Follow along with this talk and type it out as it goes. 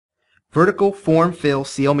Vertical Form Fill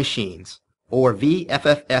Seal machines, or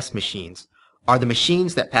VFFS machines, are the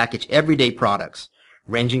machines that package everyday products,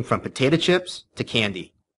 ranging from potato chips to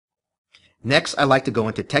candy. Next, I'd like to go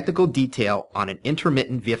into technical detail on an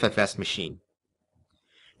intermittent VFFS machine.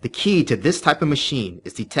 The key to this type of machine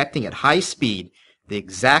is detecting at high speed the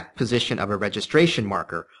exact position of a registration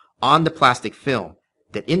marker on the plastic film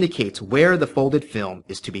that indicates where the folded film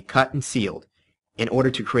is to be cut and sealed in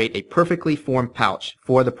order to create a perfectly formed pouch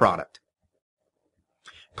for the product.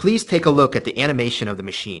 Please take a look at the animation of the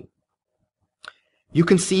machine. You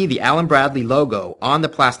can see the Allen Bradley logo on the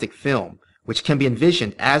plastic film, which can be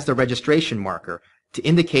envisioned as the registration marker to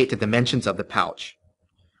indicate the dimensions of the pouch.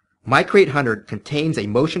 Micro 800 contains a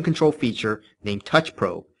motion control feature named Touch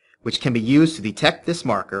Probe, which can be used to detect this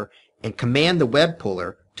marker and command the web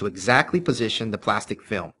puller to exactly position the plastic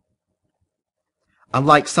film.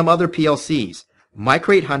 Unlike some other PLCs,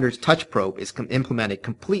 Micro 800's Touch Probe is implemented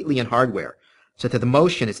completely in hardware, so that the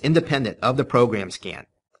motion is independent of the program scan.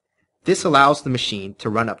 This allows the machine to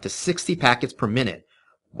run up to 60 packets per minute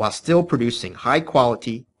while still producing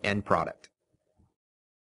high-quality end product.